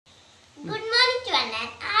everyone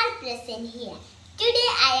and all present here. Today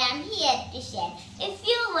I am here to share a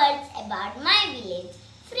few words about my village,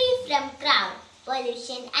 free from crowd,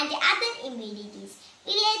 pollution and other impurities.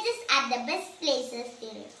 Villages are the best places to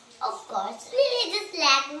live. Of course, villages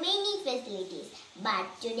lack many facilities, but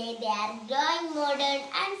today they are growing modern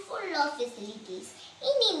and full of facilities.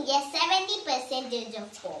 In India, 70% of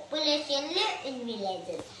population live in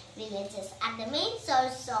villages. Villages are the main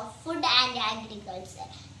source of food and agriculture.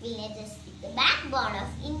 Villages is the backbone of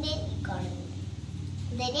Indian economy.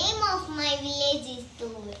 The name of my village is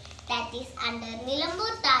Tuvur, that is under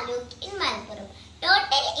Nilambur Taluk in Malappuram.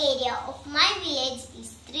 Total area of my village is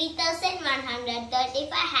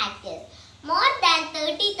 3,135 hectares. More than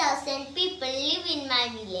 30,000 people live in my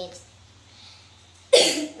village.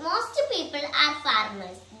 Most people are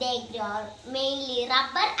farmers. They grow mainly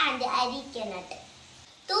rubber and arecanut.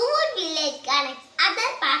 Tuvur village connects other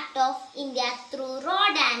parts of India through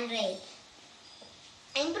road and rail,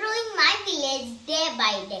 improving my village day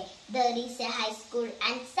by day. There is a high school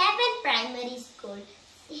and 7 primary schools.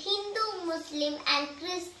 Hindu, Muslim and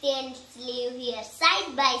Christians live here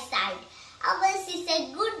side by side. Ours is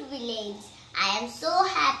a good village. I am so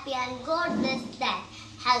happy and God bless that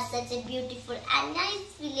have such a beautiful and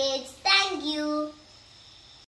nice village. Thank you.